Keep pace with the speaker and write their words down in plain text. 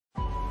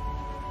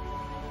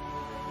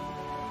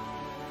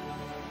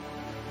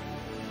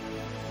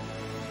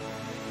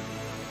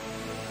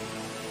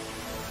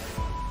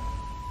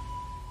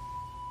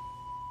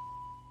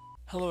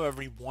Hello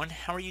everyone,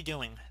 how are you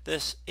doing?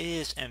 This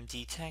is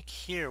MD Tech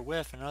here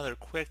with another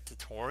quick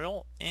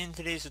tutorial. In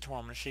today's tutorial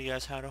I'm going to show you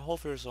guys how to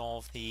hopefully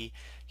resolve the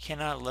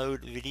cannot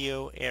load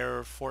video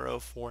error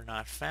 404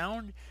 not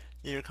found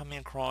that you're coming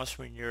across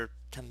when you're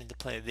attempting to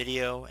play a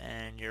video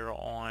and you're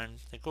on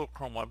the Google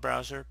Chrome web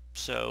browser.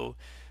 So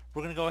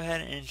we're going to go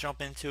ahead and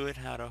jump into it,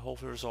 how to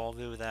hopefully resolve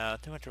it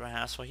without too much of a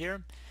hassle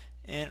here.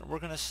 And we're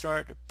going to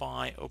start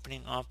by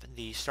opening up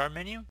the start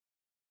menu.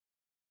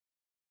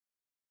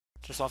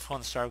 Just left click on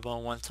the start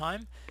button one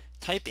time.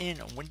 Type in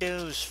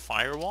Windows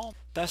Firewall.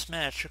 Best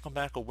match should come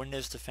back a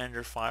Windows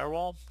Defender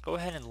Firewall. Go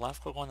ahead and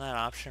left click on that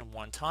option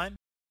one time.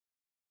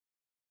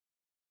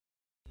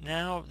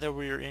 Now that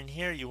we're in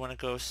here, you want to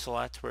go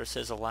select where it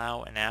says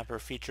allow an app or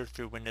feature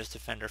through Windows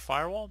Defender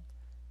Firewall.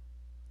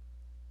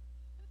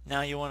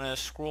 Now you want to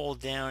scroll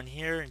down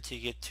here until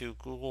you get to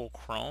Google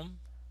Chrome.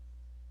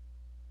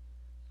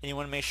 And you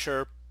want to make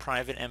sure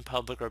private and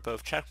public are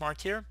both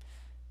checkmarked here.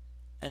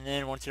 And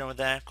then once you're done with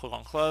that, click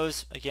on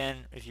close. Again,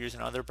 if you're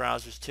using other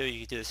browsers too,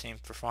 you can do the same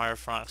for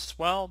Firefox as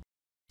well.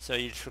 So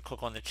you just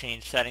click on the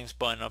change settings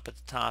button up at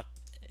the top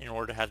in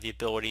order to have the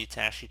ability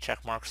to actually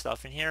check mark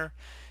stuff in here.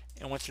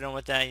 And once you're done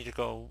with that, you just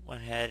go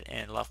ahead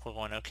and left click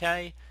on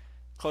OK.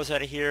 Close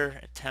out of here,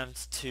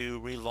 attempt to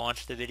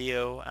relaunch the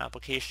video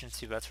application,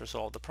 see if that's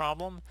resolved the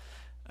problem.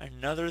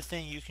 Another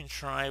thing you can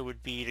try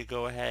would be to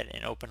go ahead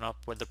and open up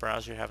what the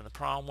browser you're having the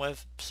problem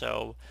with.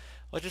 So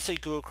let's just say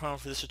Google Chrome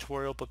for this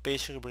tutorial, but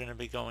basically we're going to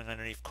be going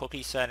underneath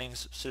cookie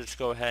settings, so just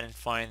go ahead and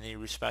find the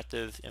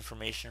respective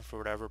information for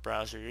whatever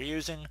browser you're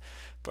using.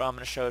 But I'm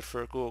going to show it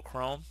for Google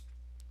Chrome.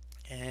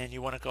 And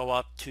you want to go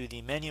up to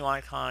the menu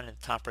icon in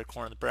the top right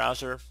corner of the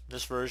browser.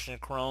 This version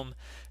of Chrome,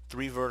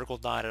 3 vertical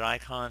dotted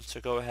icons, so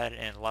go ahead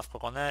and left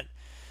click on that.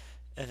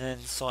 And then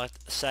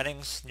select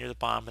Settings near the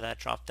bottom of that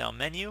drop down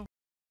menu.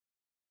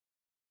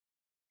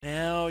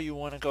 Now you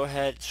want to go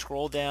ahead and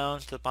scroll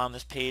down to the bottom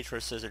of this page where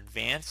it says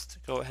Advanced.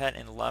 Go ahead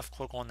and left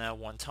click on that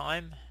one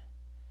time.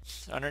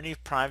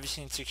 Underneath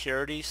Privacy and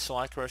Security,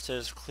 select where it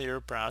says Clear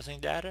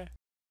Browsing Data.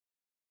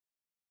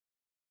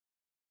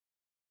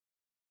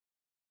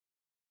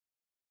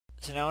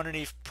 So now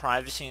underneath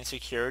Privacy and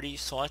Security,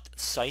 select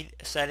Site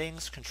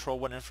Settings, control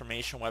what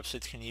information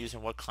websites can use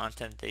and what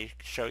content they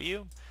show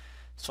you.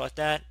 Select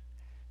that,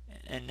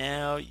 and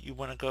now you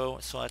want to go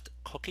and select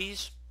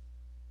Cookies.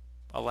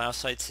 Allow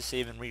sites to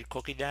save and read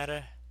cookie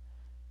data.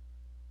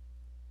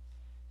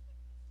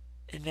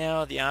 And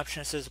now the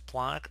option says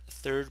block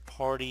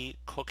third-party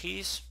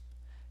cookies.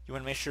 You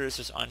want to make sure this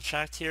is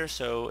unchecked here,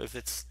 so if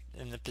it's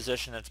in the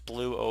position that's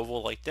blue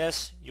oval like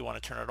this, you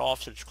want to turn it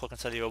off, so just click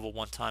inside the oval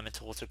one time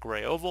until it's a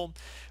gray oval,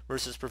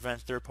 versus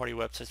prevent third-party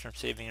websites from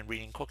saving and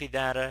reading cookie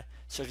data.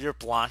 So if you're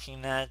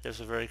blocking that,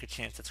 there's a very good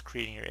chance that's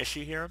creating your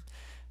issue here.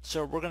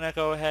 So we're going to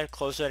go ahead,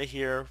 close out of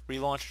here,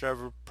 relaunch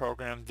whatever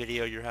program,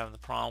 video you're having the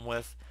problem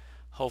with.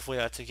 Hopefully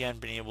that's again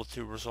been able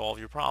to resolve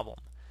your problem.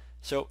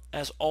 So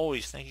as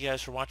always, thank you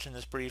guys for watching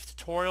this brief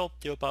tutorial.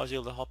 I hope I was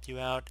able to help you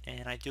out,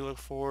 and I do look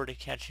forward to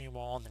catching you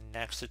all in the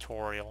next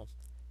tutorial.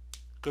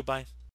 Goodbye.